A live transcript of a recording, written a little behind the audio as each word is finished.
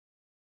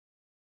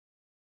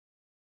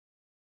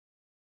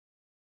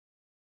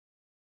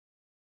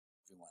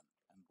everyone,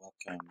 and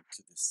welcome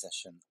to this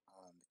session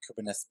on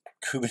the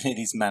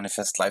Kubernetes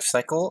Manifest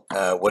Lifecycle,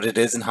 what it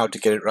is and how to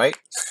get it right.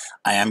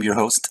 I am your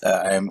host.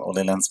 I am Ole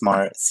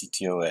Lensmar,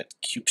 CTO at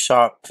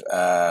Kubeshop,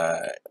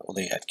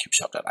 Ole at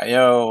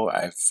kubeshop.io.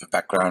 I have a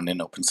background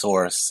in open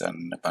source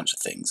and a bunch of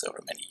things over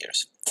many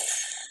years.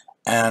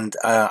 And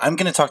I'm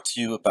going to talk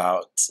to you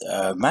about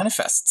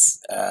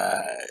manifests.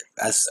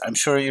 As I'm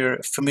sure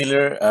you're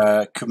familiar,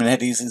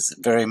 Kubernetes is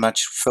very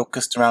much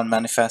focused around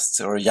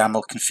manifests or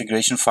YAML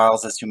configuration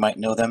files, as you might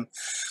know them.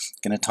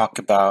 I'm going to talk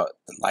about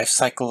the life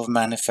cycle of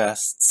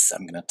manifests.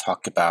 I'm going to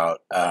talk about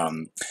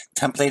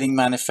templating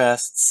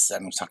manifests.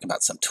 I'm going to talk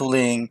about some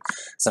tooling,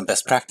 some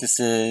best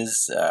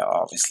practices.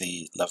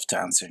 Obviously, love to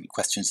answer any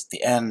questions at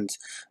the end.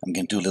 I'm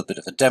going to do a little bit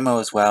of a demo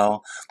as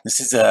well. This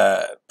is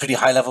a pretty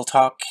high-level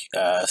talk,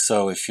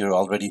 so if you're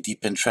already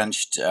deep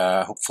entrenched,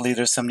 hopefully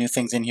there's some new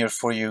things in here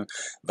for you.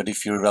 But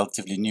if you're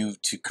relatively new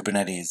to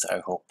Kubernetes,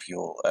 I hope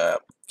you'll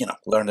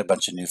learn a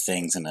bunch of new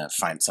things and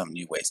find some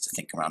new ways to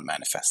think around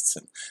manifests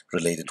and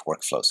related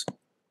workflows.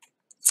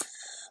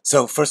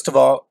 So first of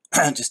all,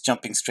 just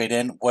jumping straight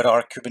in, what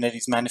are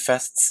Kubernetes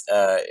manifests?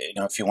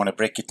 If you want to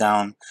break it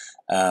down,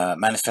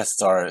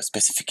 manifests are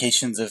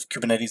specifications of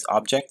Kubernetes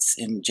objects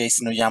in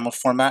JSON or YAML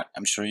format.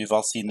 I'm sure you've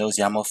all seen those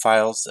YAML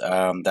files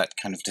that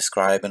kind of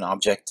describe an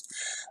object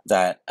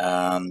that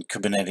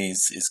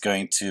Kubernetes is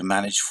going to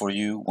manage for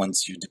you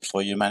once you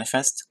deploy your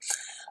manifest.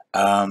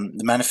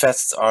 The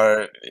manifests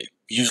are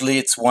usually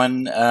it's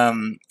one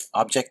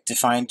object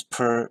defined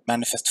per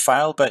manifest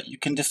file, but you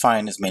can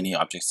define as many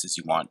objects as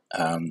you want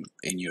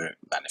in your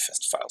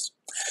manifest files.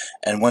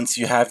 And once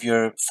you have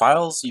your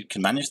files, you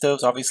can manage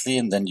those, obviously,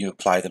 and then you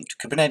apply them to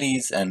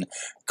Kubernetes, and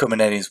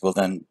Kubernetes will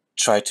then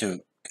try to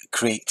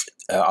create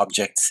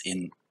objects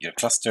in your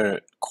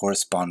cluster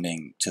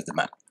corresponding to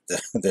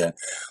the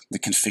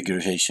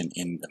configuration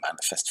in the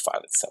manifest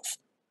file itself.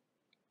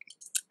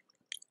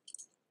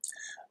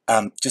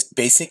 Just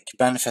basic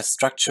manifest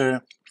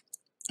structure.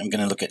 I'm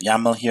going to look at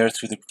YAML here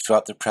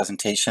throughout the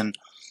presentation.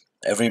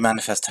 Every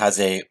manifest has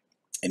an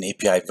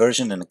API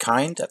version and a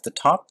kind at the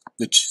top,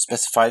 which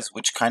specifies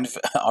which kind of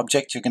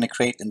object you're going to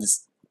create. In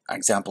this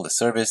example, a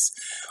service.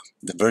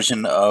 The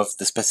version of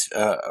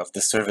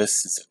the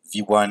service is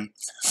v1.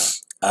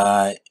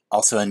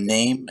 Also, a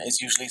name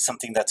is usually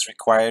something that's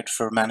required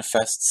for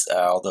manifests,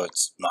 although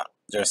it's not.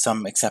 There are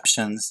some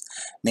exceptions.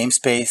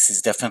 Namespace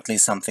is definitely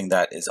something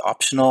that is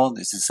optional.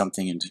 This is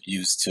something you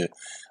use to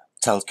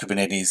tell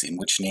Kubernetes in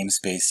which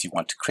namespace you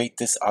want to create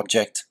this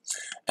object.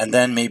 And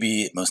then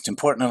maybe most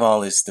important of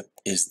all is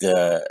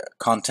the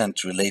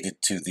content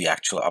related to the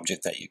actual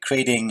object that you're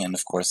creating. And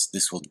of course,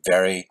 this will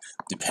vary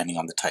depending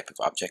on the type of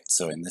object.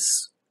 So in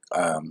this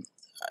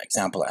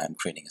example, I'm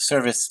creating a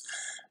service,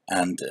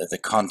 and the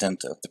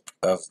content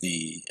of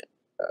the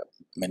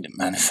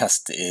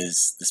manifest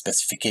is the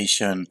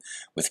specification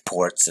with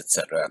ports,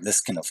 etc. And this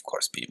can, of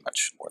course, be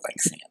much more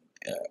lengthy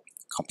and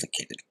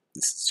complicated.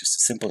 This is just a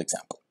simple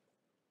example.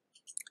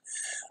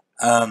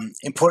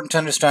 Important to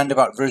understand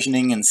about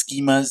versioning and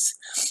schemas.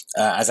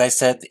 As I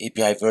said, the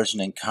API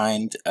version and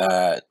kind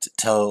to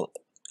tell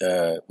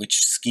which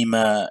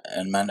schema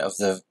and of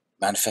the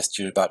manifest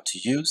you're about to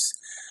use.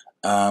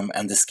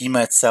 And the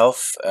schema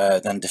itself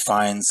then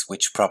defines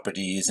which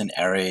properties and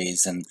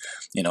arrays and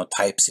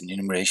types and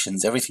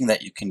enumerations, everything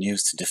that you can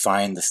use to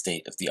define the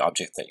state of the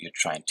object that you're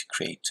trying to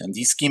create. And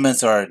these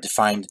schemas are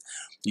defined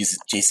using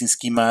JSON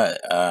schema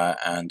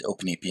and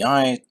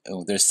OpenAPI.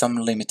 There's some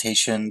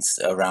limitations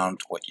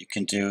around what you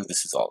can do.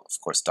 This is all, of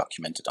course,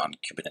 documented on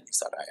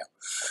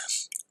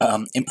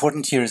kubernetes.io.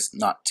 Important here is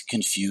not to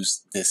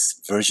confuse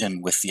this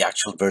version with the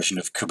actual version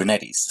of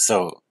Kubernetes.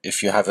 So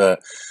if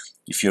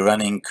you're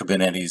running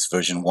Kubernetes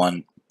version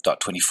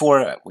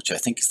 1.24, which I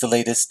think is the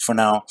latest for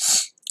now,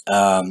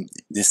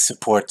 this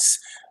supports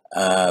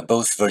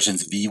both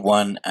versions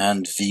v1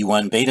 and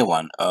v1 beta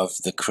 1 of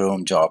the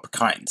cron job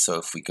kind. So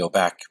if we go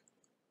back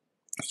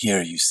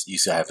here, you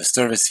have a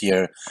service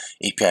here,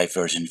 API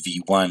version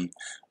v1.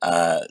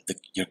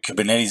 Your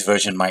Kubernetes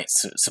version might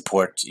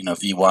support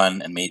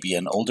v1 and maybe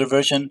an older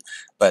version,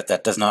 but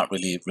that does not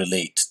really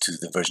relate to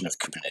the version of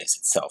Kubernetes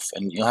itself.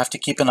 And you'll have to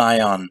keep an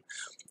eye on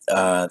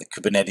the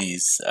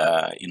Kubernetes,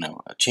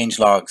 change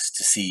logs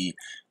to see,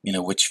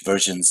 which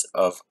versions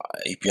of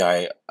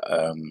API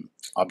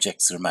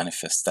objects or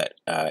manifests that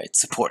it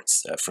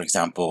supports. For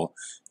example,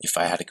 if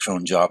I had a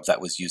cron job that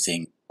was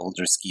using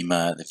older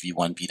schema, the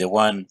v1 beta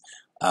 1,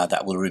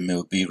 that will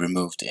be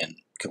removed in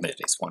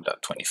Kubernetes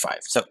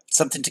 1.25. So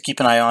something to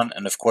keep an eye on.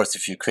 And of course,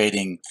 if you're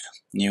creating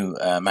new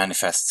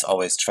manifests,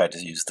 always try to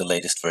use the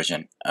latest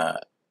version.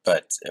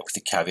 But with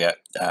the caveat,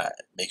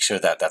 make sure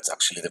that that's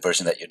actually the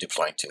version that you're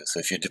deploying to. So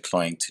if you're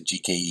deploying to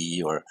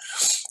GKE or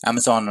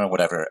Amazon or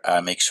whatever,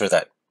 make sure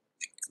that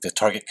the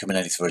target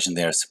Kubernetes version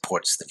there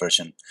supports the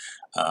version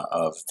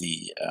of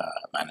the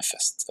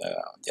manifest,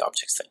 the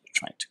objects that you're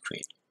trying to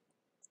create.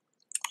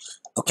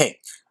 Okay,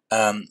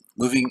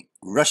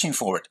 rushing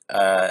forward.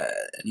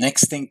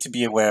 Next thing to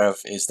be aware of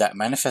is that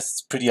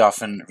manifests pretty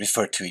often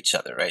refer to each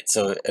other, right?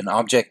 So an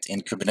object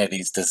in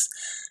Kubernetes does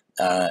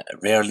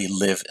rarely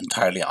live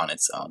entirely on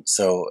its own.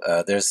 So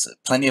there's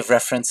plenty of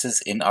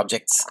references in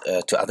objects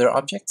to other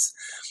objects.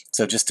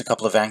 So just a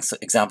couple of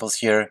examples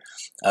here.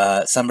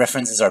 Some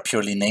references are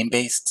purely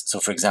name-based. So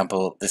for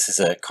example, this is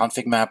a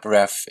config map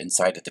ref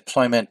inside a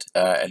deployment,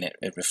 and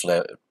it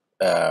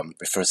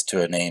refers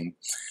to a name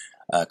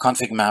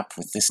config map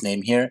with this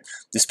name here.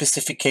 This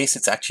specific case,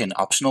 it's actually an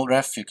optional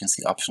ref. You can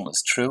see optional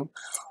is true.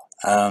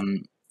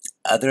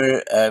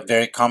 Other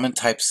very common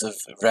types of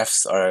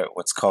refs are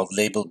what's called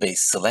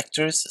label-based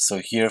selectors. So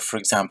here, for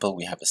example,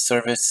 we have a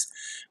service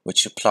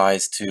which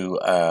applies to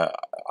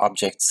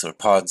objects or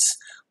pods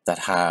that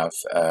have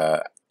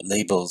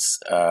labels,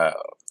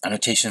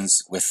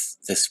 annotations with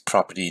this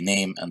property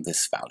name and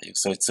this value.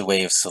 So it's a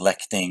way of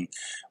selecting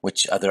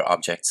which other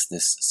objects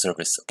this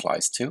service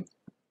applies to.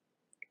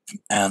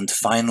 And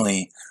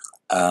finally,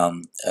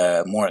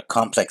 more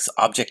complex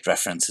object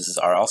references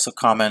are also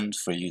common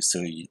for you.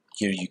 So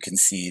here you can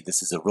see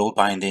this is a role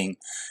binding,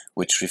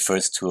 which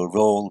refers to a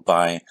role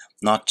by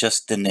not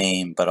just the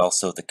name, but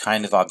also the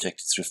kind of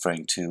object it's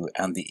referring to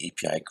and the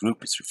API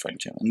group it's referring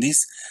to. And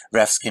these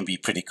refs can be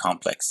pretty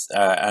complex.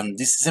 And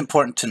this is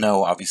important to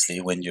know,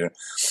 obviously, when you're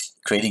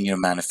creating your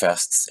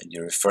manifests and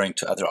you're referring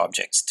to other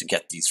objects to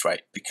get these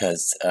right,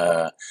 because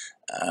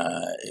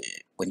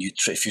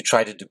if you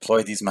try to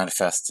deploy these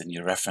manifests and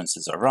your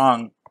references are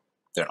wrong,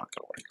 they're not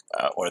going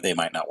to work, or they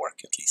might not work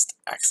at least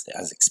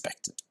as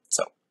expected.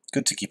 So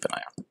good to keep an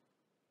eye on.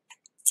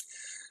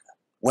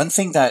 One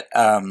thing that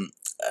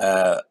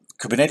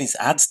Kubernetes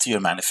adds to your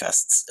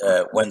manifests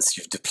once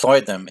you've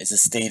deployed them is a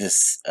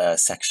status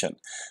section,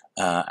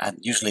 and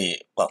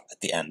usually, well, at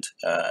the end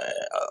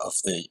of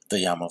the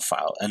YAML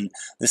file. And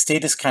the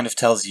status kind of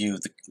tells you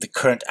the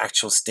current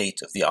actual state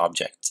of the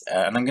object.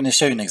 And I'm going to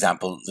show you an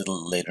example a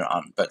little later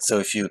on. But so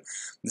if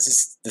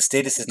the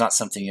status is not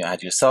something you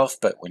add yourself,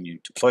 but when you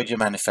deployed your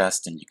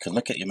manifest and you can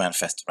look at your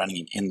manifest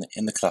running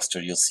in the cluster,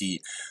 you'll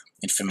see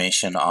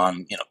information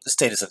on the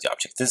status of the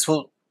object. This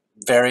will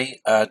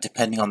vary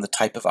depending on the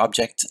type of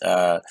object,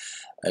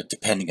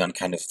 depending on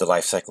kind of the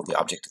life cycle the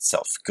object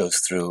itself goes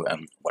through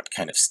and what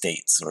kind of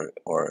states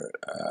or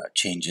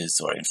changes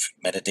or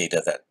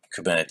metadata that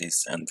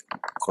Kubernetes and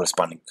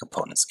corresponding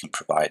components can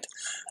provide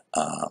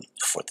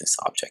for this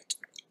object.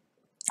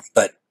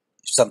 But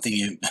something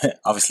you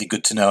obviously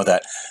good to know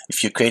that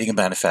if you're creating a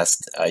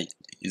manifest,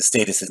 the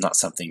status is not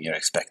something you're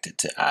expected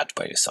to add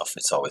by yourself.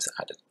 It's always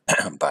added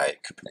by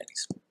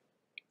Kubernetes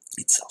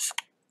itself.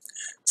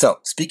 So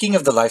speaking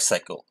of the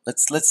lifecycle,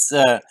 let's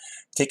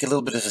take a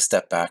little bit of a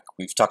step back.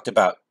 We've talked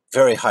about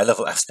very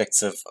high-level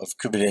aspects of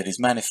Kubernetes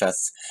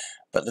manifests,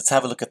 but let's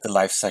have a look at the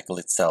lifecycle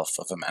itself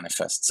of a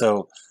manifest.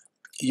 So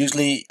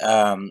usually,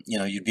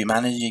 you'd be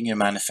managing your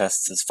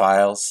manifests as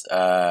files,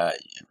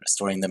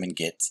 storing them in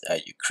Git.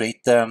 You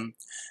create them,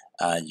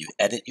 you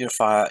edit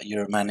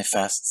your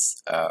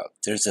manifests.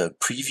 There's a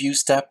preview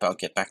step. I'll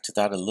get back to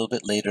that a little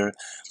bit later.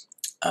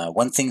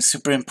 One thing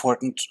super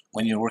important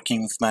when you're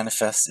working with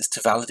manifests is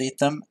to validate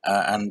them,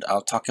 and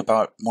I'll talk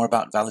more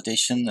about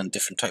validation and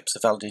different types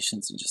of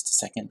validations in just a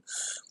second.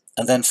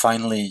 And then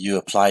finally, you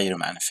apply your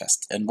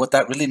manifest. And what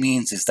that really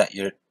means is that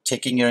you're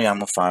taking your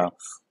YAML file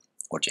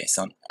or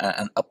JSON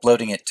and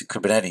uploading it to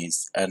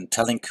Kubernetes and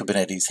telling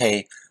Kubernetes,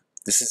 hey,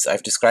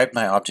 I've described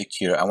my object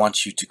here. I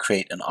want you to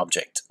create an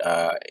object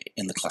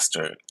in the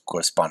cluster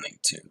corresponding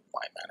to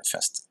my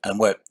manifest. And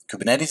what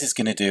Kubernetes is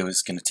going to do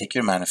is going to take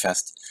your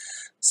manifest,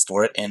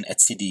 store it in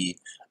etcd,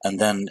 and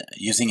then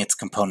using its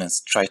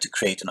components, try to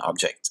create an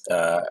object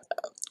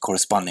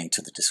corresponding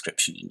to the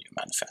description in your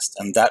manifest.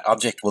 And that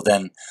object will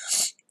then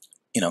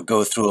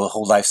go through a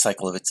whole life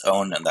cycle of its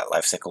own, and that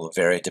life cycle will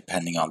vary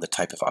depending on the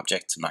type of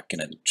object. I'm not going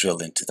to drill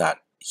into that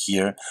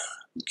here.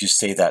 Just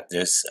say that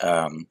there's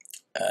a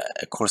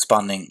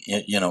corresponding,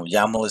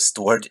 YAML is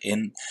stored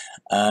in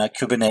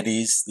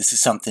Kubernetes. This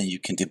is something you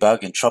can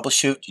debug and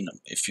troubleshoot.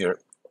 If your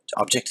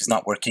object is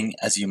not working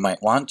as you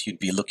might want, you'd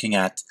be looking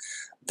at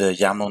the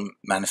YAML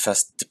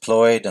manifest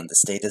deployed and the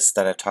status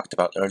that I talked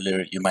about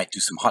earlier. You might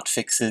do some hot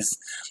fixes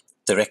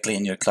directly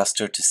in your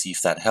cluster to see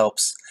if that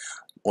helps.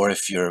 Or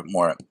if you're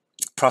more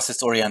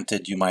process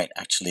oriented, you might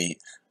actually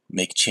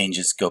make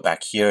changes, go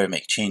back here,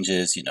 make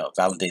changes,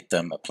 validate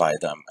them, apply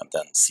them, and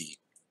then see,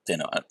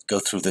 go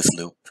through this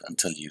loop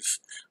until you've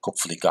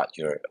hopefully got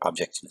your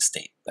object in a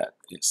state that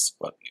is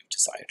what you've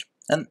desired.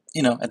 And,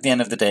 at the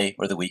end of the day,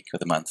 or the week, or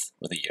the month,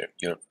 or the year,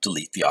 you'll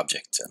delete the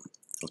object and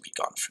it'll be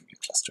gone from your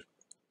cluster.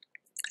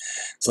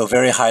 So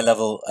very high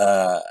level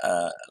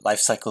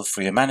lifecycle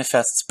for your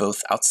manifests,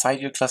 both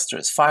outside your cluster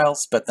as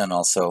files, but then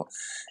also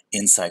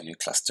inside your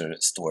cluster,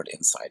 stored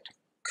inside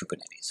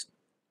Kubernetes.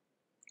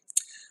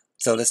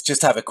 So let's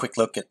just have a quick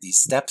look at these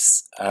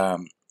steps.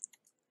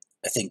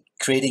 I think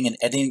creating and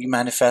editing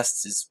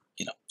manifests is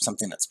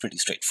something that's pretty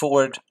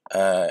straightforward.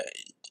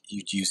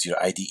 You'd use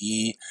your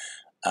IDE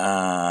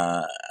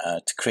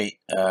to create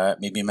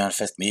maybe a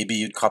manifest. Maybe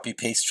you'd copy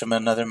paste from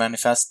another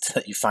manifest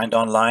that you find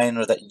online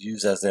or that you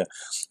use as a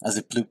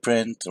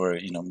blueprint, or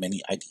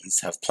many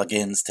IDEs have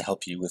plugins to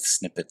help you with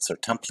snippets or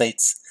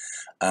templates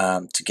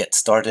to get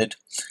started.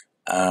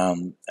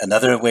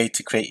 Another way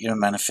to create your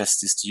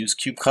manifest is to use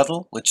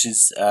kubectl, which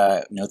is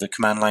the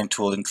command line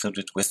tool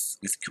included with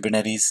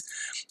Kubernetes,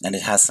 and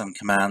it has some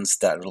commands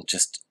that will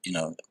just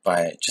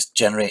just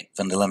generate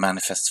vanilla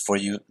manifests for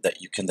you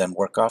that you can then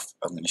work off.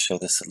 I'm going to show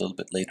this a little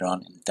bit later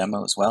on in the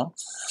demo as well.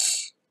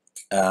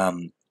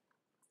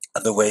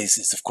 Other ways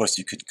is, of course,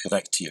 you could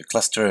connect to your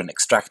cluster and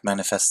extract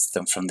manifests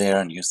them from there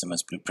and use them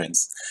as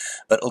blueprints.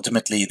 But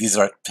ultimately, these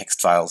are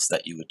text files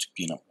that you would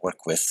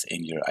work with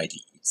in your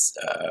IDEs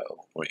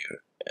or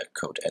your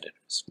code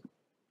editors.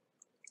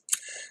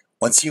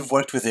 Once you've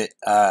worked with it,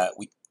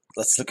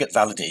 let's look at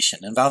validation.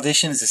 And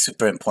validation is a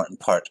super important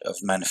part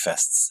of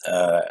manifests,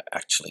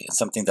 actually. It's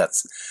something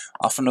that's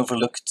often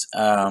overlooked.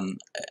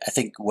 I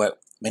think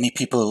what many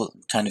people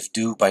kind of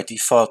do by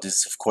default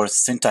is, of course,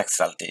 syntax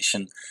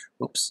validation.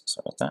 Oops,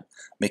 sorry about that.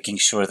 Making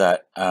sure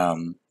that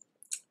the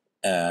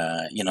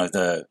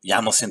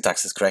YAML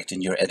syntax is correct,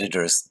 and your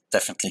editor is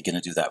definitely going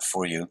to do that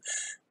for you.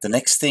 The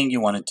next thing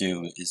you want to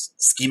do is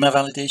schema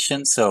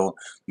validation. So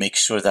make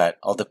sure that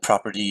all the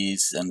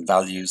properties and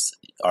values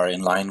are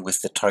in line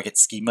with the target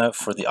schema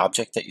for the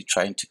object that you're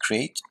trying to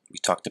create. We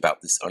talked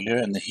about this earlier.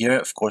 And here,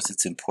 of course,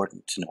 it's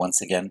important to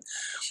once again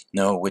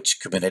know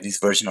which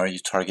Kubernetes version are you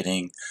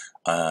targeting,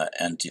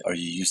 and are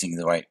you using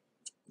the right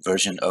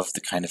version of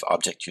the kind of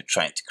object you're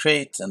trying to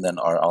create, and then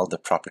are all the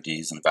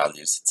properties and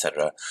values,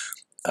 etc.,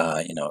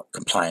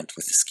 compliant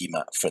with the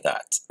schema for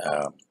that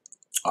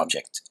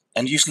object.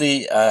 And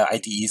usually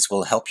IDEs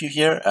will help you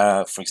here.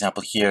 For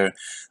example, here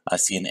I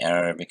see an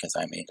error because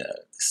I made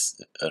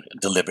a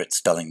deliberate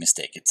spelling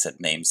mistake. It said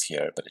names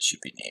here, but it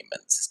should be name,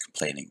 and it's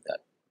complaining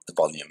that the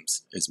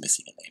volumes is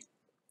missing a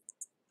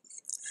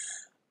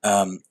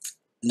name.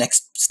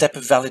 Next step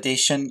of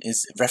validation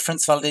is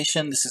reference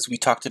validation. This is, we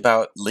talked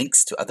about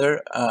links to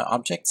other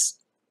objects.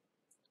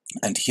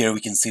 And here we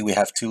can see we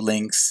have two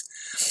links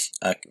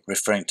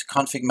referring to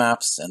config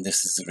maps, and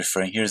this is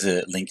referring, here's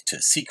a link to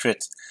a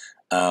secret,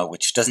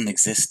 which doesn't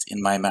exist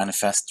in my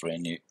manifest or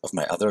any of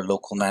my other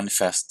local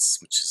manifests,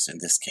 which is in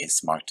this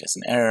case marked as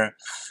an error.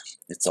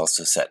 It's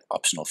also set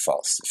optional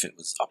false. If it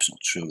was optional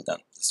true,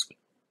 then this would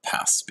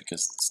pass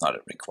because it's not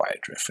a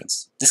required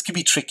reference. This can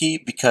be tricky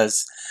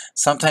because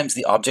sometimes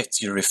the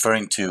objects you're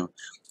referring to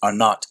are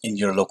not in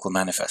your local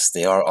manifest.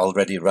 They are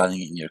already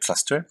running in your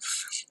cluster.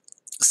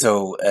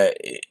 So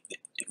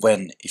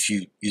if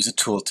you use a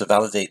tool to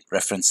validate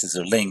references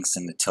or links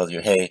and it tells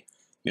you, hey,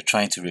 you're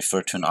trying to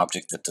refer to an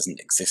object that doesn't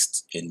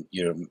exist in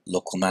your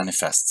local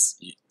manifests,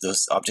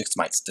 those objects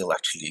might still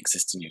actually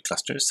exist in your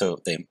cluster.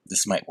 So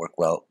this might work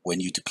well when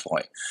you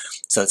deploy.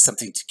 So it's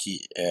something to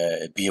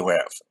be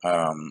aware of,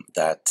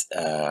 that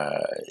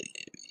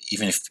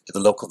even if the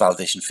local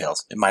validation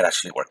fails, it might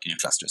actually work in your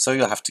cluster. So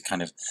you'll have to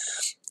kind of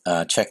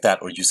check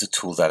that, or use a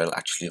tool that will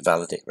actually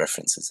validate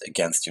references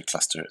against your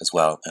cluster as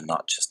well, and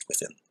not just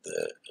within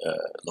the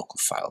local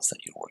files that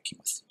you're working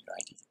with in your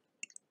IDE.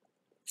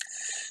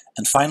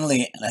 And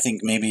finally, and I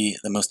think maybe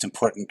the most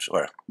important,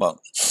 or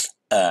well,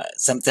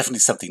 definitely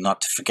something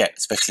not to forget,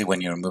 especially when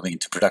you're moving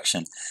into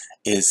production,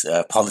 is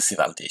policy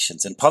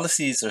validations. And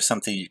policies are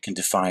something you can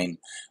define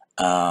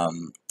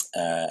in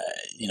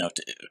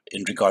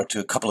regard to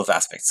a couple of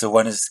aspects. So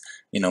one is,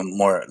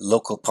 more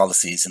local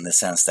policies, in the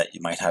sense that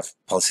you might have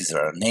policies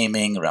around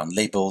naming, around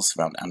labels,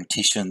 around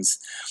annotations,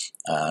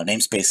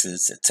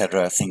 namespaces,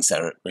 etc., things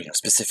that are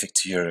specific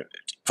to your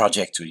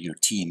project or your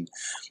team.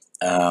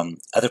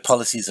 Other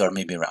policies are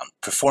maybe around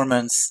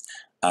performance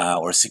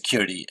or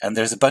security, and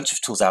there's a bunch of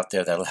tools out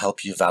there that will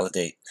help you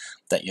validate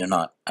that you're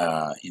not,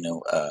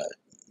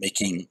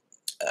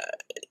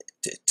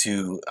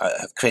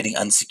 creating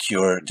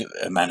unsecured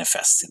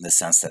manifests, in the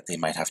sense that they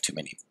might have too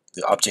many.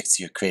 The objects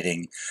you're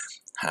creating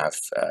have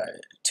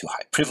too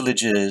high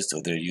privileges,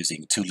 or they're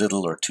using too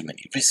little or too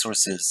many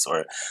resources,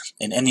 or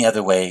in any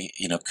other way,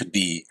 could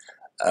be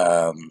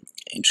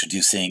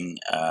introducing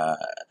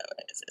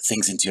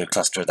things into your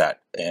cluster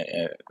that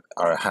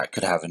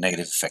could have a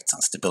negative effects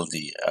on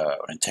stability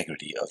or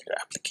integrity of your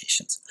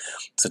applications.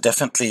 So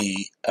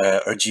definitely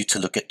urge you to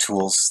look at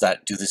tools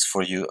that do this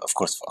for you. Of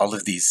course, for all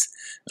of these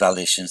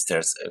validations,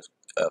 there's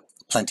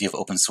plenty of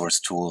open source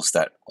tools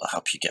that will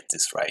help you get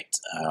this right.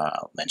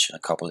 I'll mention a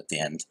couple at the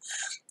end.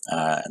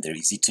 And they're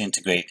easy to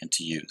integrate and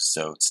to use.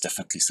 So it's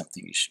definitely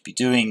something you should be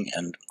doing,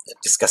 and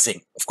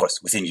discussing, of course,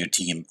 within your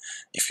team,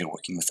 if you're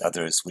working with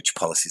others, which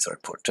policies are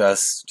important to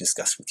us.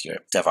 Discuss with your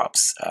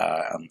DevOps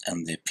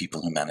and the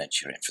people who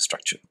manage your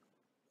infrastructure.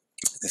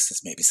 This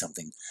is maybe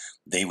something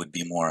they would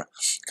be more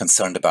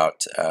concerned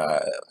about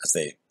as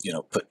they,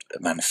 put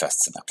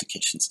manifests and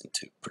applications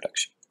into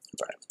production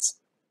environments.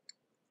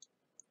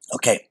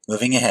 Okay,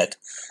 moving ahead.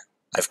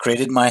 I've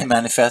created my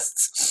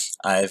manifests.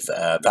 I've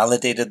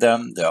validated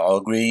them. They're all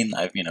green.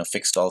 I've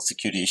fixed all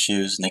security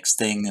issues. Next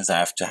thing is I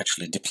have to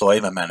actually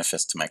deploy my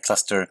manifest to my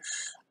cluster,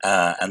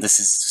 and this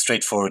is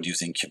straightforward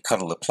using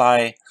kubectl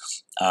apply.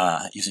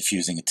 If you're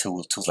using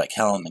tools like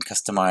Helm and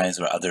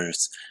Customize or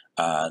others,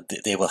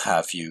 they will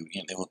have you.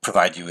 They will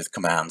provide you with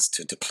commands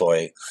to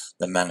deploy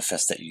the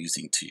manifest that you're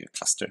using to your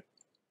cluster.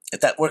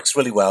 that works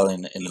really well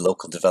in the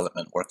local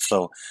development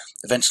workflow.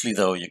 Eventually,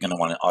 though, you're going to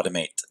want to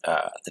automate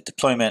the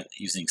deployment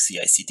using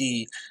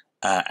CI/CD.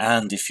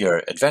 And if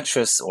you're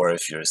adventurous or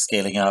if you're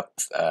scaling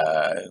up,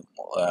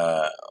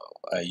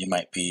 you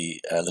might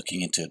be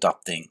looking into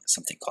adopting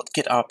something called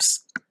GitOps,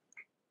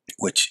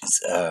 which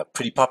is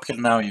pretty popular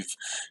now. You've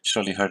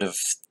surely heard of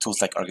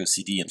tools like Argo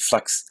CD and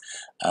Flux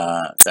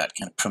that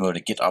can promote a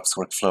GitOps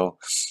workflow.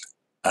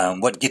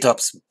 What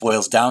GitOps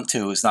boils down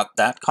to is not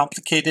that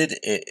complicated.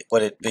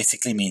 What it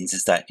basically means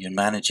is that you're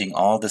managing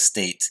all the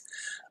state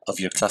of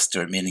your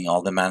cluster, meaning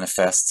all the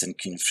manifests and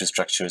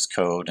infrastructure as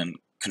code and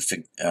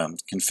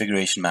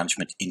configuration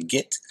management in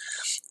Git,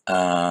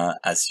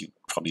 as you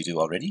probably do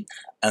already.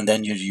 And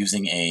then you're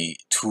using a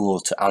tool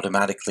to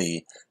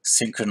automatically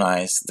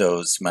synchronize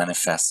those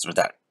manifests or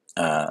that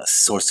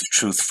source of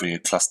truth for your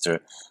cluster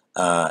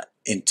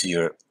into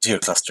your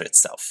cluster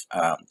itself.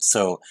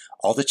 So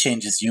all the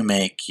changes you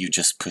make, you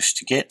just push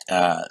to Git,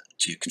 to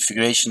your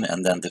configuration,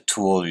 and then the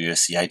tool or your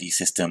CID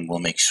system will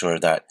make sure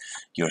that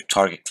your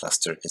target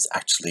cluster is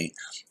actually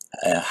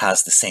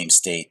has the same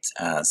state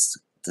as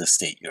the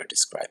state you're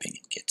describing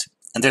in Git.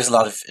 And there's a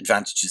lot of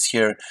advantages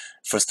here.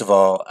 First of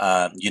all,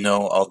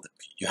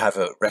 you have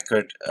a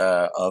record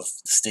of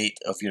the state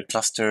of your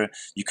cluster.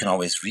 You can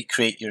always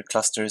recreate your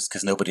clusters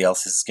because nobody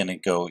else is going to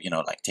go,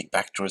 like take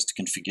backdoors to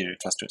configure your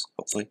clusters,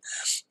 hopefully.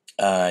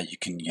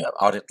 You have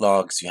audit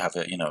logs, you have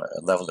a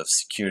level of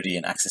security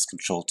and access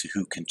control to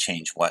who can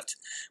change what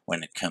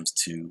when it comes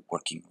to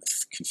working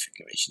with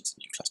configurations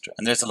in your cluster.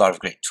 And there's a lot of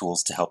great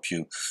tools to help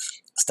you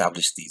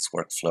establish these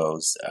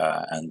workflows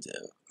and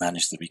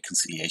manage the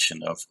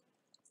reconciliation of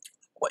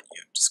what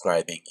you're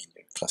describing in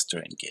your cluster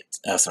in Git.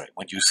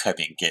 What you're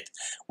describing in Git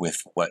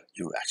with what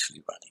you're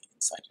actually running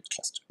inside your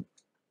cluster.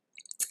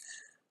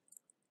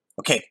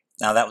 Okay,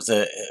 now that was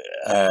a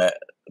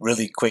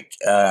really quick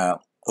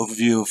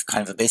overview of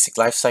kind of the basic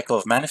life cycle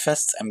of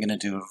manifests. I'm going to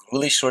do a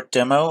really short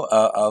demo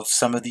of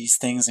some of these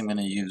things. I'm going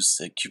to use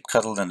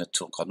kubectl and a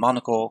tool called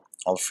Monocle,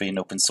 all free and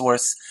open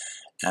source,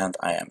 and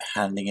I am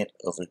handing it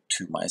over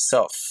to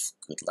myself.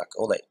 Good luck,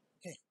 Ole.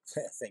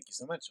 Okay, thank you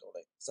so much,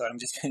 Ole. So I'm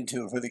just going to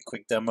do a really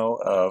quick demo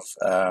of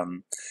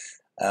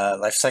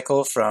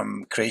Lifecycle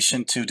from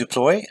creation to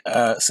deploy.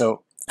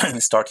 So I'm going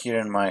to start here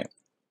in my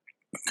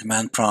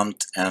command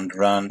prompt and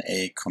run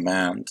a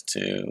command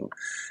to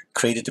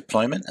create a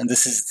deployment. And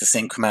this is the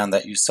same command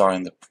that you saw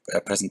in the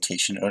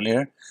presentation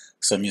earlier.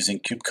 So I'm using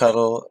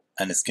kubectl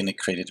and it's going to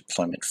create a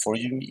deployment for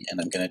you. And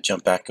I'm going to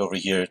jump back over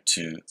here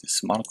to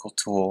this Monocle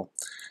tool.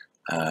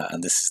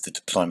 And this is the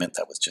deployment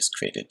that was just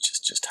created.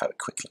 Just have a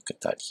quick look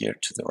at that here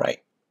to the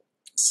right.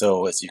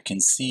 So as you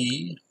can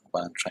see,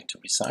 while I'm trying to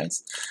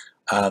resize,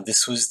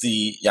 this was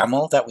the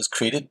YAML that was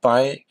created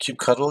by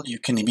kubectl. You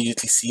can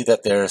immediately see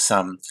that there are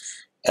some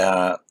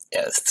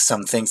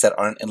things that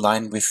aren't in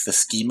line with the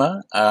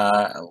schema.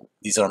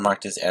 These are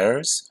marked as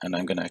errors, and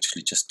I'm going to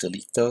actually just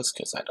delete those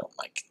because I don't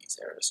like these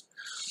errors.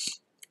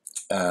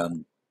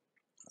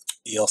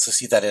 You also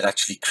see that it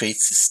actually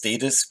creates a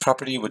status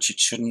property, which it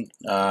shouldn't.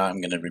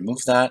 I'm going to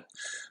remove that.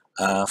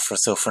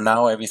 For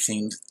now,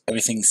 everything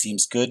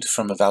seems good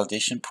from a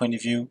validation point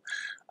of view.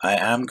 I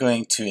am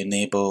going to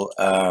enable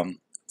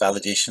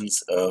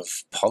validations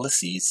of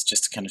policies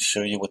just to kind of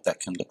show you what that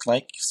can look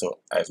like. So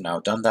I've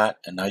now done that,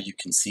 and now you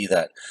can see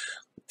that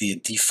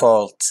the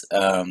default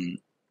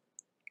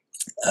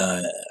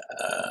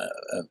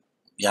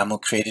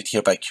YAML created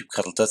here by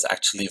kubectl does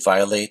actually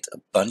violate a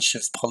bunch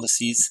of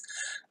policies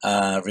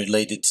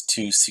related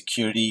to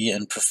security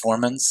and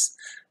performance,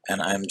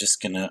 and I'm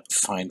just going to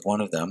find one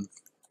of them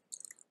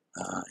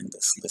in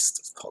this list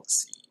of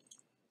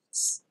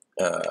policies.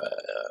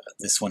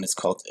 This one is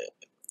called,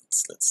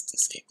 let's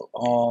disable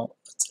all,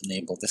 let's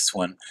enable this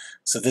one.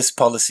 So this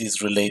policy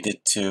is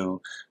related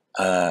to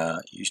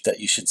that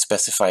you should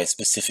specify a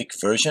specific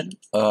version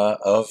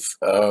of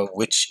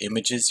which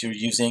images you're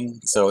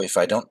using. So if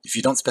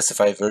you don't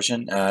specify a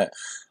version,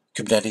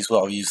 Kubernetes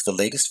will use the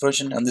latest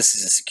version, and this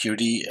is a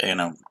security,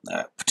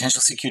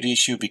 potential security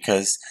issue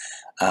because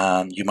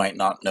you might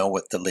not know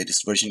what the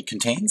latest version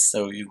contains.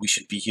 So we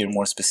should be here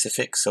more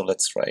specific. So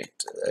let's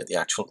write the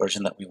actual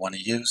version that we want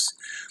to use.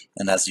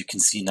 And as you can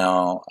see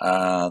now,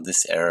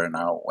 this error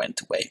now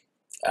went away.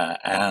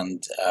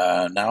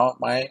 Now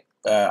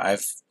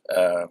I've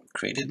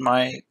created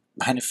my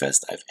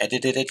manifest. I've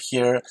edited it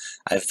here.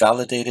 I've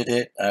validated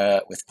it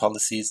with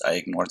policies. I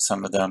ignored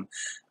some of them.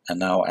 And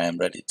now I am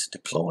ready to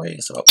deploy.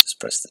 So I'll just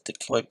press the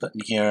deploy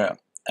button here.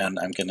 And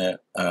I'm going to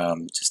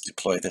just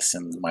deploy this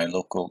in my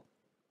local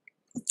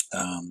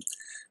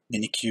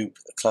Minikube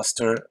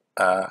cluster.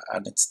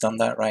 And it's done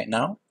that right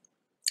now.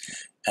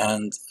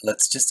 And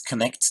let's just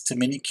connect to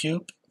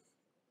Minikube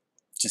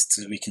just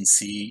so we can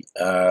see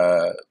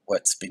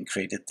what's been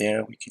created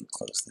there. We can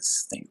close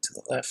this thing to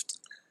the left.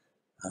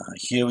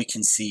 Here we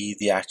can see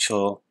the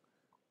actual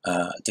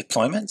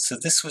deployment. So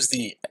this was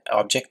the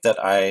object that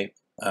I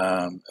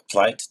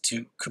applied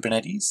to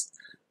Kubernetes.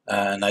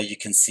 Now you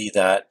can see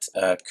that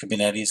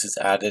Kubernetes has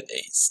added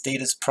a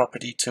status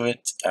property to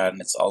it,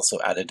 and it's also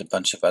added a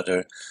bunch of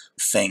other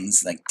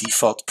things like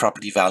default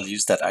property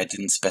values that I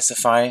didn't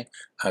specify.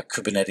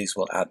 Kubernetes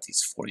will add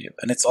these for you.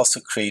 And it's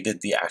also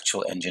created the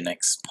actual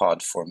Nginx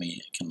pod for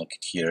me. I can look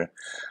at here.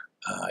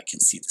 I can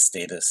see the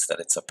status that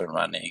it's up and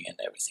running and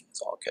everything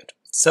is all good.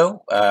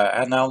 So,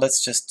 and now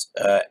let's just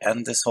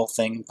end this whole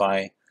thing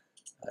by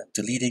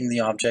deleting the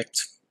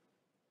object,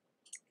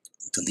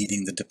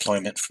 deleting the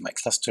deployment from my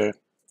cluster.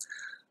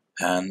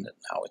 And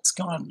now it's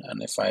gone.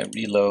 And if I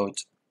reload,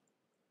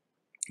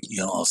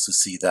 you'll also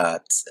see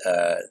that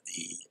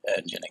the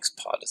Nginx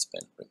pod has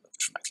been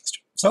removed from my cluster.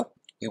 So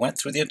we went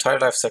through the entire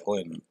lifecycle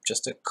in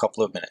just a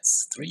couple of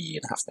minutes,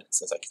 3.5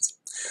 minutes, as I can see.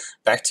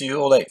 Back to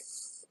you, Ole.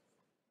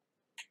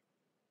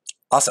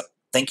 Awesome.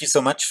 Thank you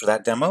so much for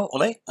that demo,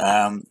 Ole.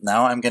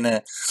 Now I'm going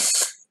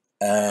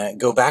to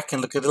go back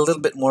and look at a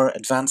little bit more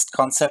advanced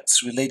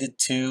concepts related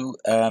to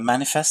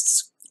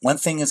manifests. One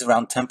thing is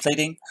around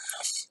templating.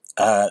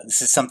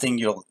 This is something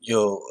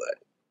you'll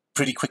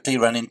pretty quickly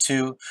run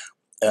into.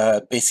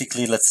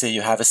 Basically, let's say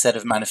you have a set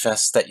of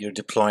manifests that you're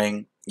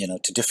deploying,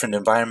 to different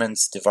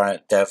environments,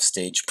 dev,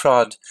 stage,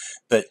 prod,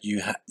 but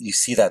you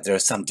see that there are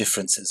some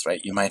differences,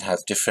 right? You might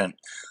have different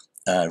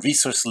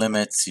resource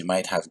limits, you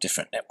might have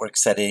different network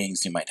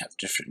settings, you might have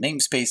different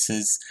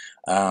namespaces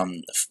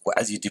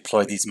as you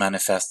deploy these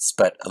manifests,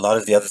 but a lot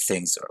of the other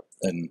things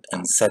and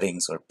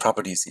settings or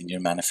properties in your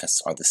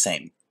manifests are the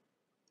same.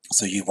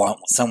 So you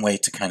want some way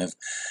to kind of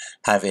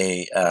have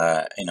a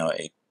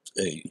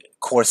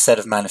core set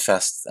of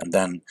manifests and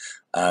then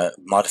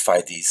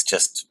modify these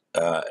just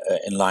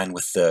in line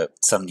with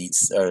some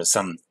needs or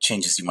some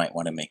changes you might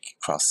want to make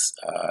across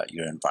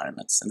your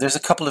environments. And there's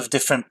a couple of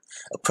different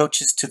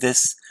approaches to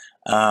this.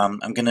 I'm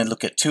going to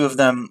look at two of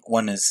them.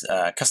 One is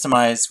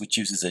Customize, which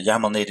uses a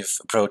YAML native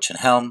approach, and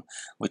Helm,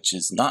 which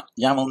is not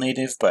YAML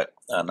native, but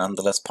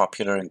nonetheless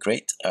popular and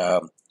great.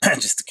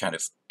 Just to kind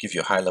of give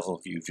you a high-level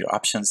view of your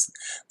options.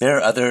 There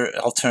are other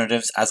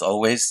alternatives, as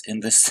always, in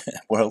this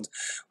world.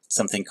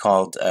 Something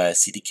called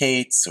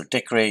K8s or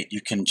Decorate.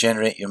 You can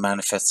generate your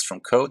manifests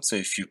from code. So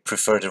if you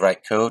prefer to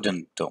write code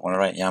and don't want to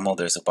write YAML,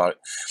 there's a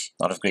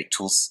lot of great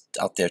tools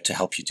out there to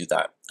help you do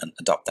that and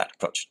adopt that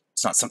approach.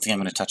 It's not something I'm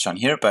going to touch on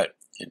here, but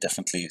it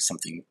definitely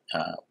something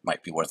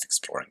might be worth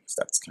exploring if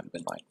that's kind of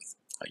in line with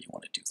how you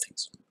want to do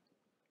things.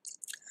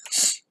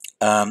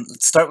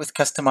 Let's start with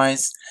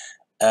Customize.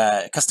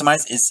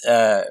 Customize is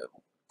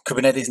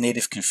Kubernetes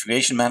native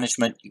configuration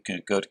management. You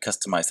can go to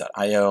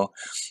customize.io.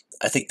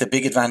 I think the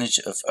big advantage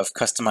of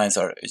Customize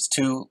is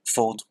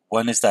twofold.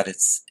 One is that it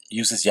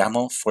uses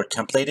YAML for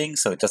templating,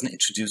 so it doesn't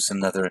introduce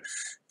another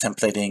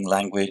templating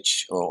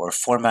language or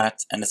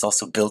format, and it's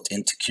also built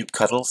into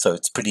kubectl, so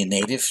it's pretty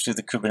native to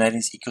the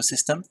Kubernetes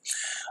ecosystem.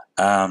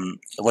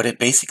 What it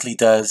basically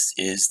does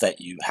is that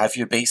you have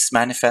your base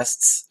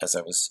manifests, as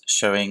I was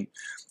showing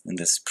in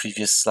this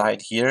previous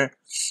slide here,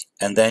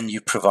 and then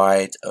you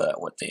provide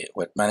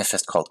what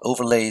manifest called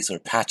overlays or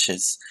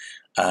patches,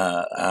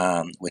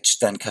 which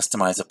then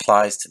Customize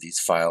applies to these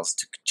files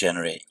to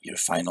generate your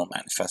final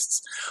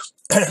manifests.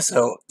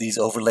 So these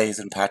overlays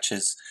and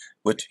patches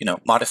would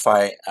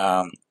modify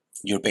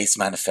your base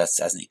manifests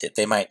as needed.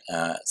 They might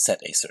set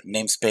a certain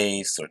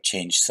namespace or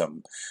change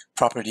some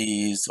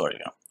properties or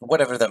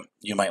whatever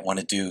you might want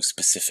to do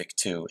specific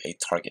to a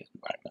target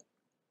environment.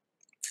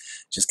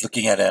 Just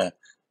looking at a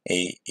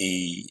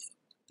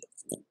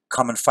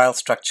common file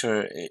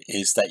structure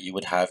is that you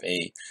would have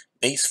a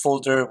base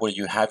folder where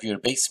you have your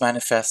base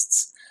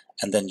manifests,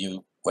 and then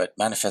what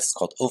manifests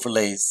called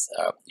overlays.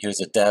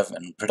 Here's a dev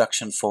and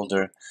production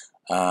folder,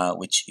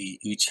 which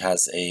each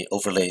has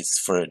overlays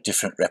for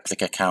different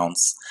replica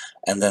counts,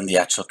 and then the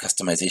actual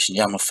customization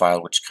YAML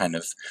file, which kind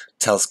of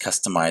tells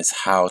Customize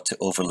how to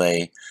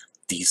overlay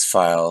these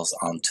files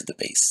onto the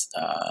base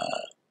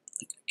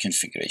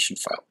configuration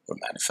file or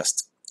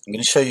manifest. I'm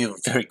going to show you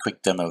a very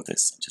quick demo of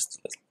this in just a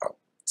little while.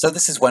 So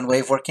this is one way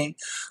of working.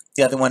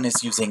 The other one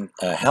is using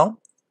Helm.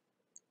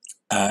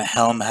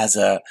 Helm has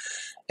a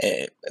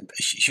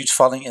huge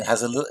following. It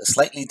has a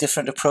slightly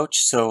different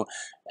approach. So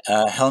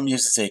Helm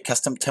uses a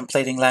custom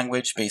templating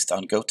language based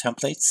on Go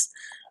templates.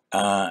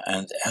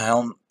 And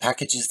Helm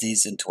packages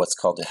these into what's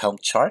called a Helm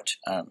chart,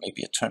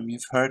 maybe a term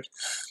you've heard.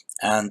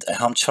 And a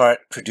Helm chart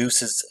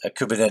produces a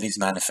Kubernetes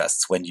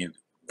manifests when you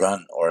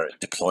run or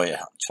deploy a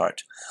Helm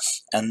chart.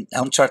 And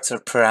Helm charts are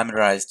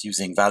parameterized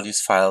using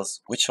values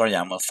files, which are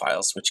YAML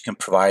files, which can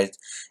provide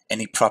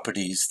any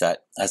properties that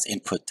as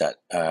input that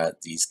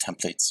these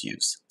templates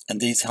use. And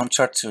these Helm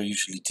charts are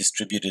usually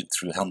distributed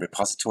through Helm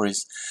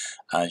repositories.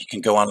 You can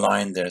go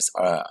online. There's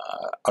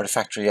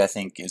Artifactory, I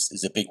think,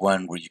 is a big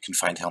one where you can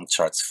find Helm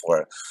charts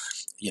for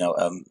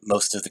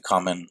most of the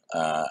common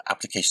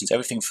applications.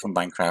 Everything from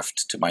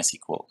Minecraft to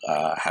MySQL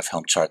have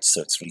Helm charts,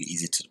 so it's really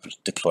easy to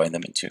deploy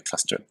them into your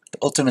cluster.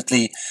 But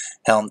ultimately,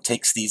 Helm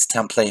takes these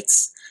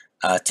templates,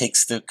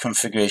 takes the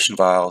configuration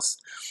files,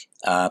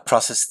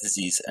 processes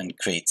these, and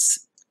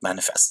creates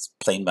manifests,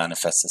 plain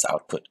manifests as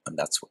output, and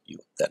that's what you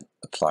then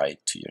apply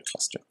to your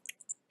cluster.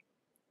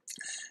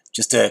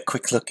 Just a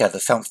quick look at the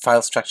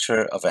file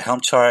structure of a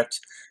Helm chart.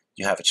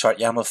 You have a chart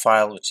YAML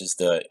file, which is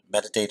the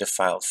metadata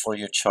file for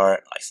your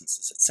chart,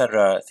 licenses,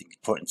 etc. I think the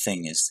important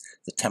thing is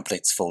the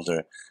templates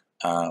folder,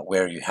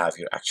 where you have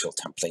your actual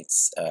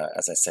templates.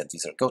 As I said,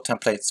 these are Go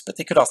templates, but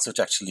they could also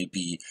actually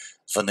be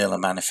vanilla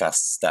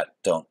manifests that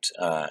don't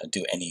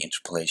do any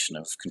interpolation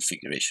of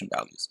configuration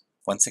values.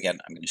 Once again,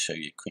 I'm going to show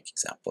you a quick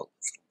example a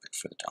little bit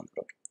further down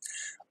the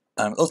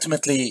road.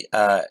 Ultimately,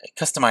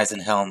 Kustomize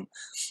and Helm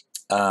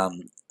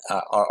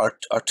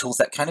are tools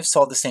that kind of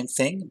solve the same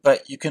thing,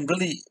 but you can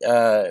really,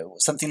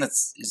 something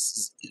that's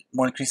is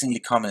more increasingly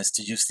common is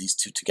to use these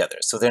two together.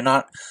 So they're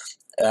not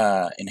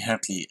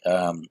inherently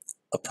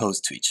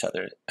opposed to each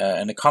other.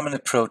 And a common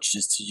approach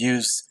is to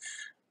use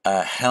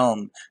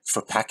Helm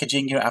for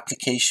packaging your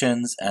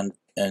applications and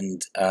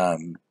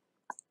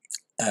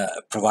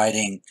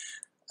providing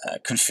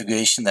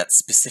configuration that's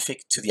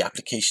specific to the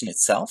application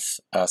itself.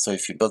 So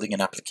if you're building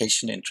an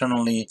application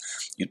internally,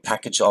 you'd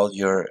package all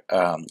your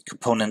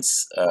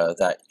components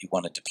that you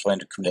want to deploy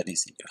into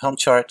Kubernetes in your Helm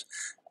chart,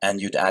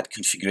 and you'd add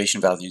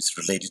configuration values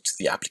related to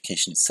the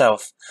application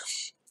itself.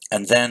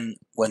 And then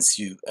once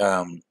you've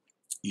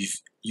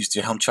used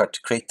your Helm chart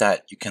to create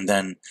that, you can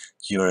then,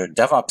 your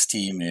DevOps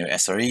team, your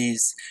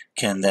SREs,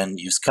 can then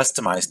use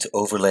Kustomize to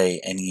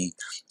overlay any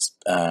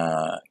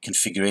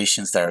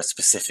configurations that are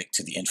specific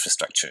to the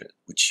infrastructure,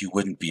 which you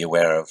wouldn't be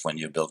aware of when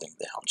you're building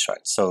the Helm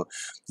chart. So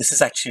this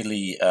is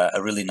actually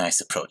a really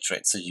nice approach,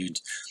 right? So you'd,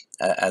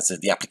 as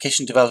the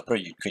application developer,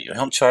 you'd create your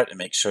Helm chart and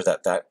make sure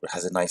that that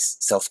has a nice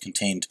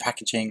self-contained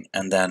packaging,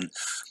 and then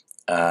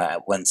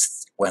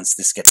once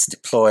this gets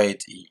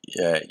deployed,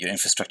 your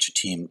infrastructure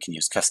team can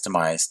use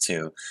Kustomize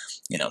to,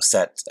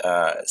 set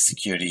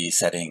security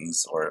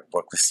settings or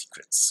work with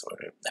secrets or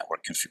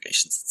network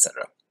configurations,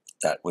 etc.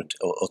 That would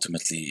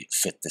ultimately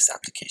fit this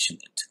application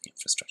into the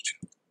infrastructure.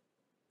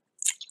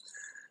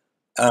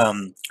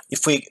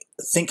 If we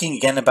thinking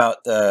again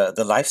about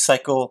the life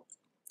cycle,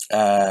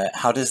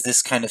 how does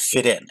this kind of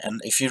fit in?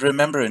 And if you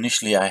remember,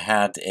 initially I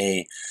had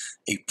a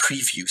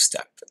preview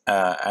step,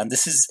 and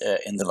this is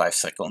in the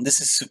lifecycle, and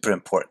this is super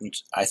important,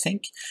 I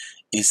think,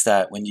 is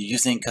that when you're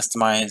using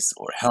Kustomize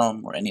or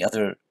Helm or any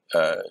other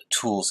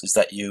tools, is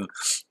that you,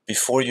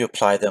 before you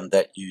apply them,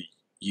 that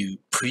you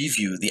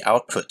preview the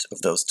output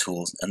of those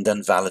tools and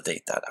then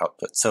validate that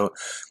output. So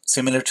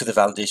similar to the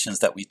validations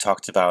that we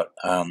talked about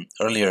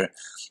earlier,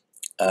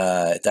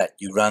 that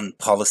you run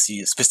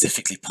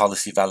specifically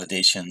policy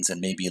validations and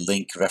maybe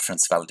link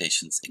reference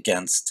validations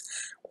against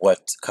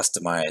what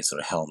Kustomize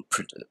or Helm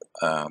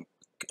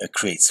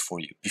creates for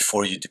you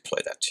before you deploy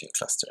that to your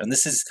cluster. And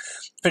this is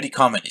pretty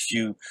common if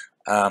you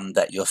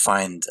that you'll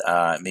find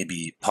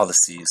maybe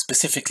policy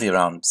specifically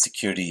around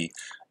security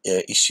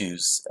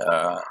issues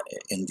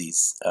in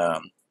these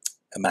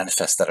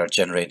manifests that are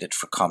generated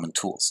for common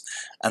tools.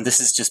 And this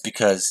is just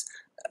because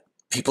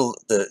people,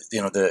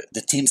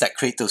 the teams that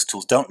create those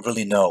tools don't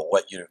really know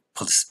what your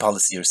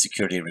policy or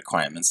security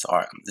requirements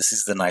are. This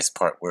is the nice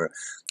part where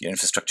your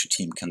infrastructure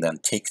team can then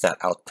take that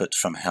output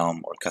from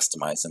Helm or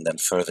Kustomize and then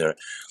further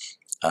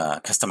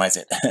customize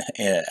it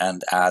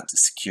and add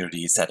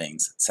security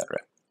settings, etc.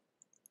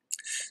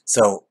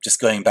 So just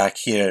going back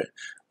here,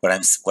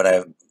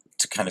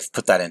 to kind of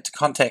put that into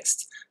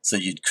context. So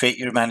you'd create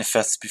your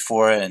manifests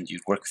before, and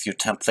you'd work with your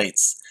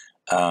templates.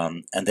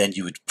 And then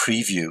you would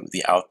preview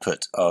the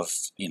output of,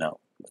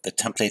 the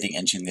templating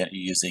engine that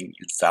you're using.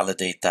 You'd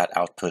validate that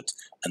output,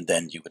 and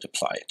then you would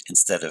apply it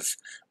instead of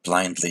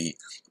blindly,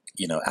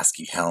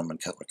 asking Helm and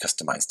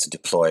Kustomize to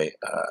deploy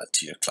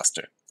to your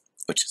cluster,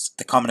 which is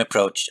the common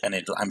approach, and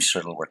I'm sure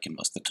it'll work in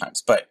most of the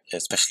times. But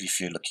especially if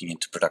you're looking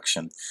into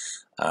production,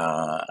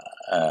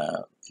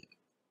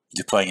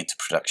 deploying into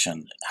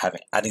production,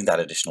 adding that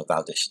additional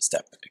validation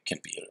step, it can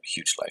be a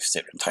huge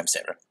lifesaver and time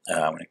saver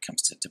when it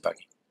comes to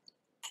debugging.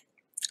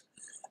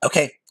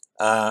 Okay,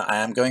 I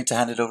am going to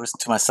hand it over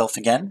to myself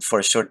again for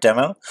a short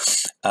demo,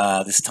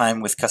 this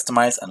time with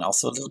Kustomize and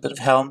also a little bit of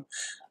Helm,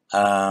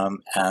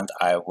 and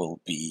I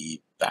will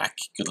be back.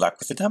 Good luck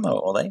with the demo,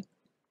 Ole.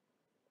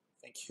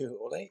 Thank you,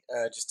 Ole.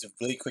 Just a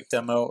really quick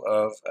demo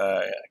of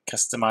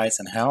Kustomize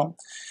and Helm.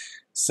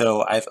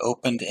 So I've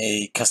opened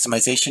a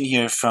customization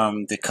here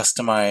from the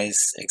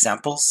Kustomize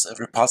examples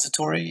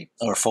repository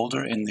or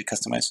folder in the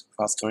Kustomize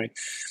repository.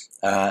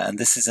 And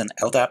this is an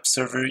LDAP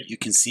server. You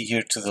can see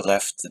here to the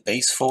left the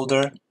base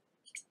folder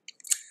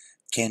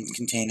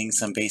containing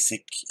some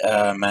basic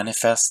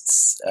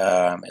manifests,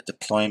 a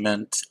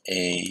deployment,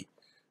 a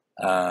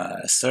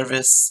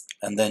service,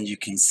 and then you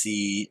can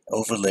see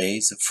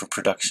overlays for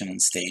production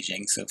and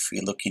staging. So if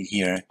we look in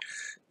here,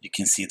 you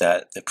can see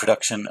that the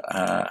production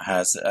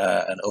has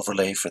an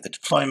overlay for the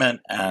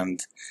deployment,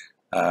 and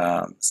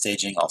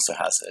staging also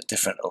has a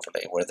different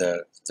overlay where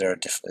there's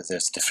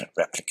a different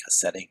replica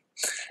setting.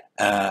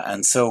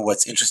 And so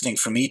what's interesting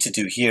for me to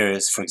do here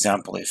is, for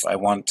example, if I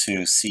want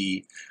to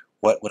see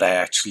what would I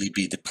actually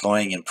be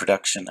deploying in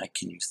production, I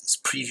can use this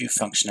preview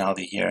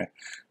functionality here.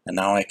 And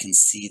now I can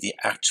see the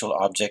actual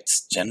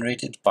objects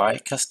generated by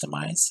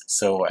Kustomize.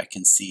 So I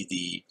can see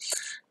the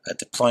a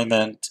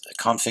deployment,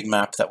 a config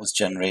map that was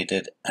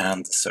generated,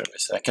 and the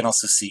service. I can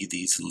also see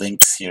these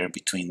links here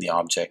between the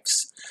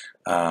objects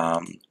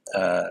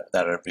that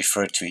are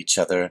referred to each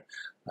other,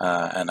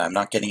 and I'm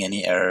not getting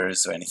any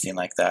errors or anything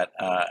like that.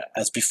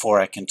 As before,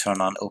 I can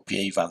turn on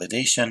OPA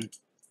validation,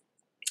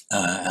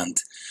 and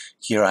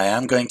here I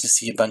am going to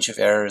see a bunch of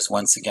errors,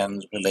 once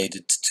again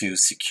related to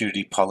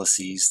security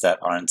policies that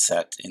aren't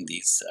set in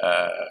these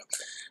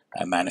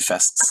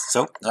manifests.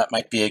 So that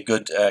might be a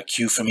good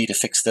cue for me to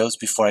fix those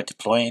before I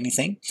deploy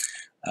anything.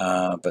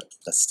 But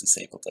let's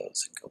disable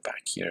those and go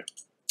back here.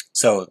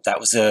 So that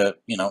was a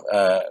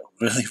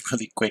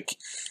really quick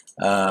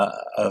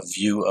a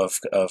view of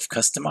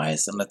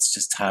Kustomize, and let's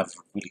just have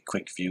a really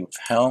quick view of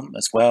Helm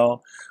as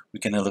well. We're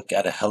going to look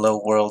at a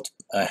Hello World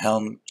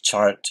Helm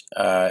chart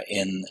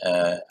in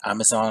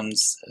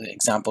Amazon's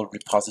example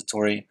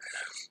repository.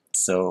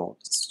 So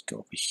let's go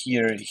over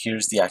here.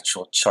 Here's the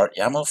actual chart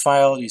YAML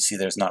file. You see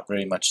there's not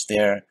very much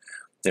there.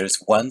 There's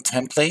one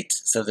template,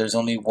 so there's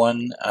only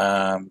one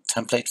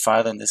template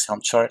file in this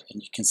Helm chart,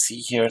 and you can see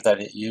here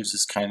that it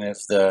uses kind of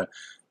the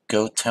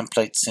Go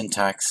template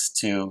syntax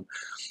to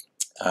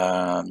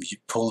you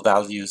pull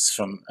values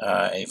from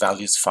a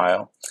values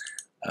file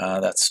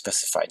that's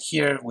specified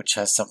here, which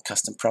has some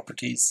custom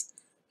properties.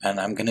 And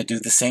I'm going to do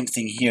the same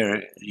thing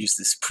here, use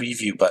this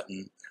preview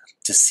button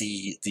to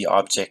see the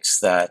objects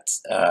that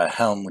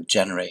Helm would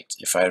generate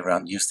if I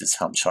use this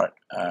Helm chart.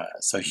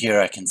 So here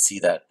I can see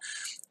that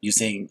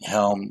using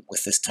Helm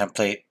with this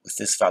template, with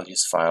this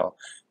values file,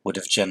 would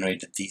have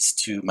generated these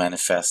two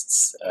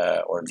manifests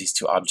or these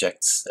two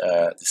objects,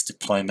 this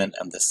deployment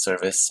and this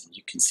service.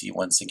 You can see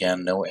once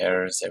again no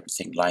errors,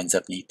 everything lines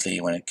up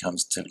neatly when it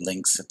comes to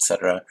links,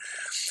 etc.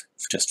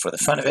 Just for the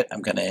fun of it,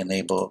 I'm going to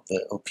enable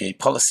the OPA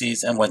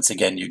policies, and once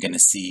again you're going to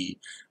see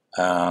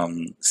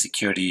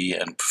security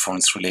and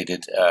performance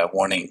related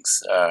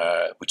warnings,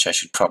 which I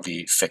should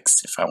probably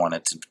fix if I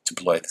wanted to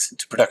deploy this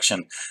into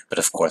production. But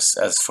of course,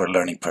 as for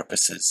learning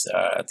purposes,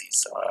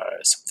 these are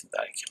something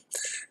that I can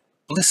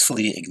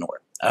blissfully ignore.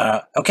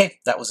 Okay,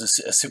 that was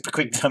a super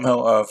quick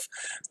demo of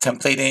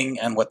templating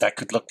and what that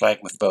could look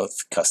like with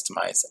both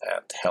Kustomize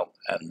and Helm.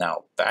 And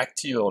now back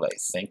to you, Ole.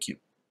 Thank you.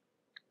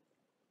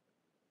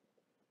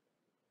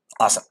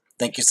 Awesome.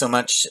 Thank you so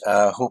much.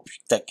 Hope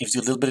that gives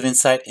you a little bit of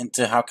insight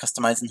into how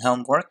Kustomize and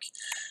Helm work.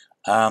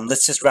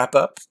 Let's just wrap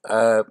up.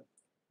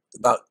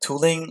 About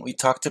tooling, we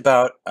talked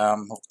about,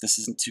 hope this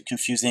isn't too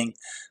confusing.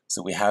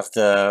 So we have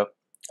the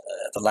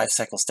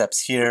lifecycle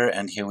steps here,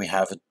 and here we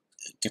have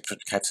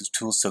different types of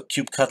tools. So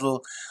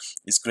kubectl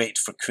is great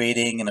for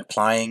creating and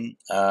applying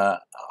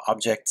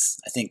objects.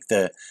 I think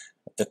the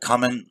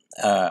common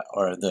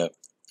or the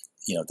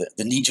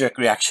knee-jerk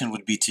reaction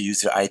would be to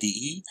use your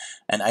IDE,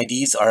 and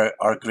IDEs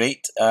are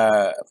great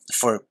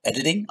for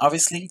editing,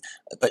 obviously,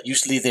 but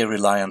usually they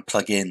rely on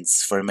plugins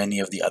for many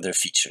of the other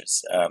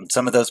features.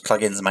 Some of those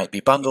plugins might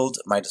be bundled,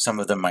 some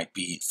of them might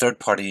be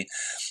third-party.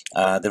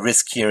 The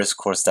risk here is, of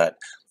course, that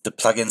the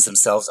plugins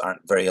themselves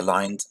aren't very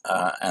aligned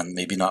and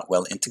maybe not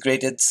well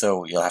integrated,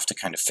 so you'll have to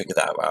kind of figure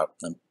that out,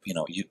 and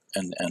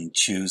and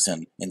choose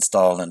and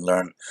install and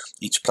learn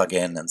each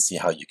plugin and see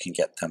how you can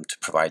get them to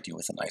provide you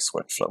with a nice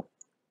workflow.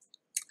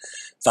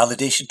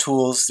 Validation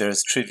tools,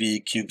 there's Trivi,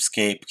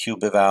 Kubescape,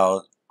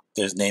 Kubeval,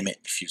 there's name it.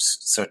 If you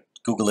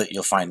Google it,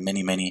 you'll find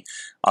many.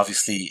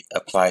 Obviously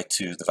apply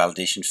to the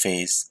validation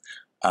phase,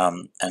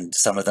 and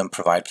some of them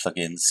provide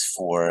plugins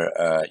for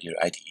your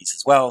IDEs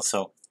as well,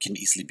 so can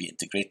easily be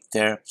integrated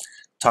there.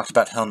 Talked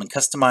about Helm and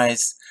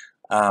Kustomize,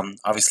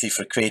 obviously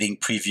for creating,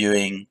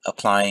 previewing,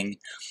 applying,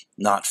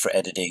 not for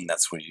editing.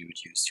 That's where you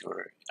would use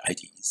your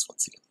IDEs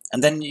once again.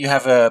 And then you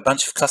have a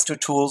bunch of cluster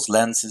tools.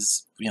 Lens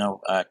is,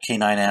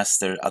 K8s,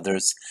 there are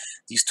others.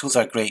 These tools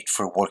are great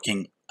for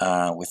working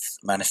with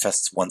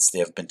manifests once they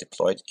have been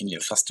deployed in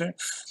your cluster.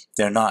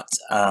 They're not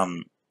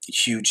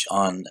huge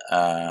on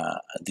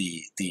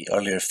the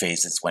earlier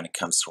phases when it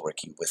comes to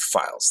working with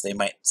files.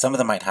 Some of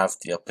them might have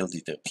the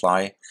ability to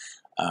apply,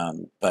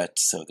 but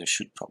so there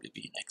should probably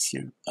be next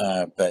year.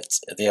 But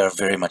they are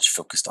very much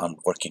focused on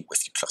working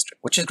with your cluster,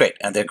 which is great,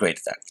 and they're great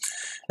at that.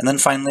 And then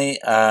finally,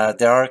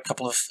 there are a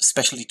couple of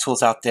specialty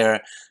tools out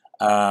there,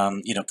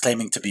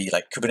 claiming to be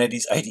like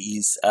Kubernetes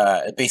IDEs.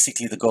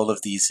 Basically, the goal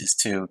of these is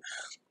to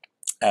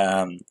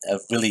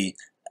really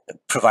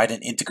provide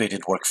an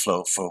integrated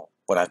workflow for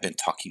what I've been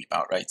talking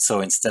about, right?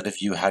 So instead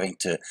of you having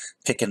to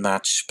pick and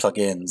match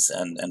plugins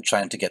and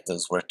trying to get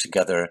those work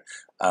together,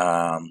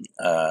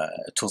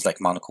 tools like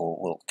Monocle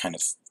will kind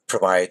of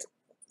provide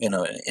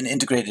an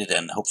integrated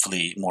and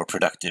hopefully more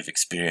productive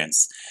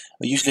experience.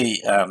 But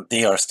usually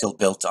they are still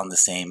built on the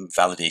same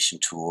validation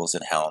tools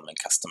in Helm and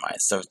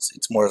Kustomize. So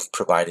it's more of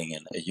providing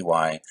a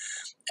UI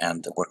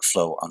and a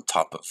workflow on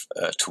top of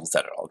tools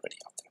that are already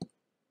out there.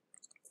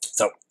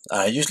 So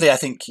usually I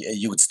think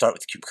you would start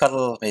with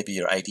kubectl, maybe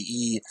your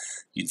IDE,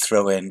 you'd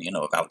throw in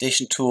a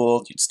validation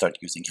tool, you'd start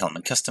using Helm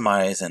and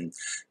Kustomize, and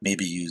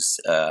maybe use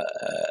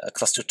a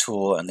cluster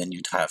tool, and then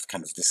you'd have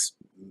kind of this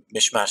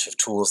mishmash of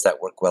tools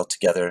that work well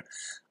together.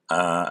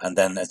 And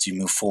then as you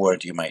move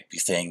forward, you might be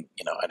saying,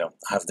 I don't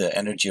have the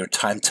energy or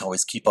time to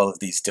always keep all of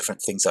these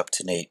different things up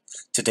to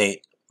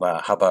date.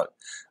 How about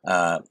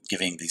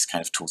giving these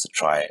kind of tools a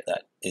try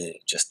that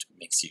it just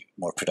makes you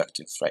more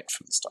productive right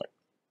from the start?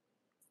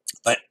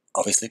 But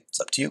obviously, it's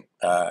up to you.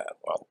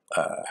 We'll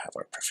have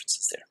our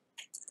preferences there.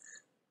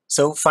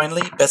 So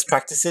finally, best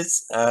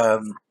practices.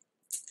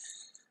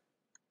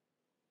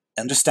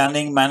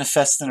 Understanding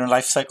manifests in our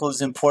lifecycle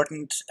is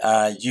important.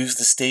 Use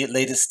the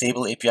latest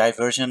stable API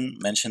version.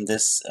 Mention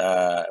this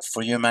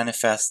for your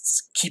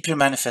manifests. Keep your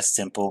manifest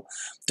simple.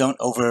 Don't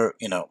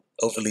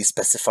overly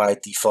specify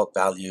default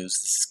values.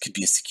 This could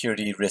be a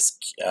security risk.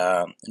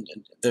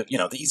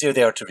 The easier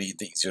they are to read,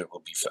 the easier it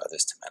will be for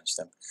others to manage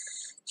them.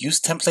 Use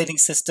templating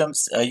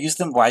systems. Use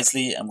them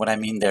wisely, and what I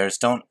mean there is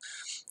don't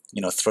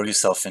throw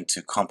yourself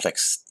into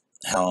complex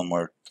Helm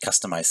or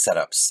customized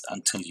setups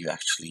until you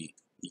actually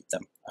need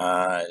them.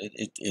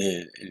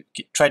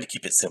 Try to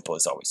keep it simple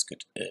is always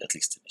good, at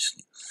least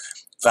initially.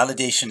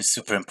 Validation is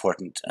super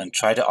important, and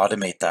try to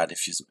automate that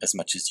as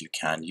much as you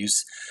can.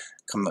 Use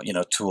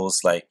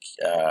tools like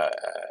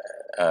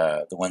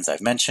the ones I've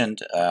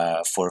mentioned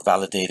for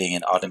validating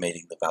and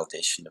automating the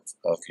validation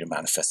of your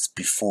manifests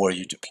before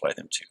you deploy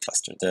them to your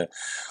cluster.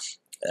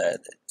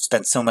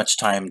 Spend so much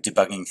time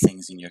debugging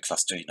things in your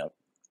cluster,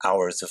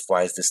 hours of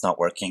why is this not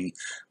working,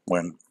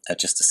 when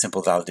just a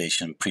simple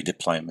validation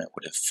pre-deployment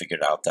would have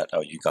figured out that, oh,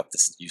 you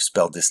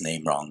spelled this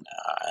name wrong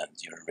and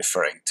you're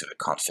referring to a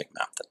config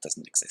map that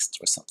doesn't exist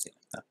or something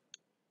like that.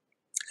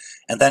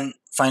 And then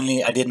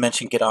finally, I did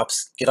mention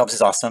GitOps. GitOps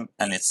is awesome,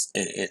 and it's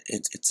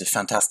a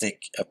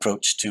fantastic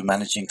approach to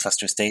managing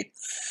cluster state.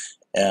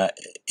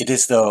 It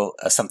is, though,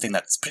 something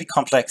that's pretty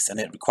complex, and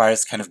it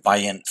requires kind of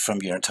buy-in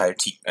from your entire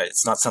team.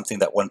 It's not something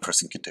that one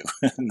person can do,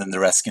 and then the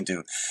rest can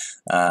do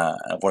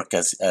work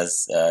as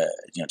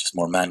just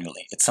more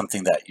manually. It's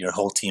something that your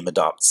whole team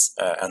adopts,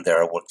 and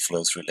there are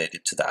workflows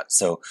related to that.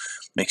 So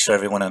make sure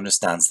everyone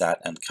understands that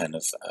and kind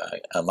of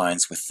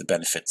aligns with the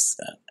benefits,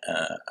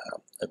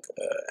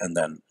 and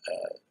then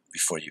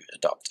before you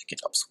adopt a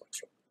GitOps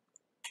workflow.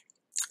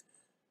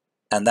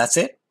 And that's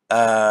it.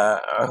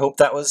 I hope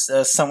that was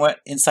somewhat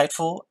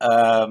insightful.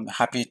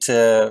 Happy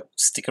to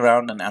stick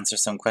around and answer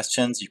some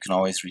questions. You can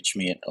always reach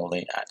me at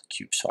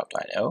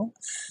ole@kubeshop.io.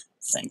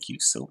 Thank you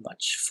so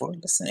much for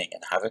listening,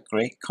 and have a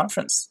great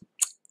conference.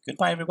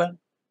 Goodbye, everyone.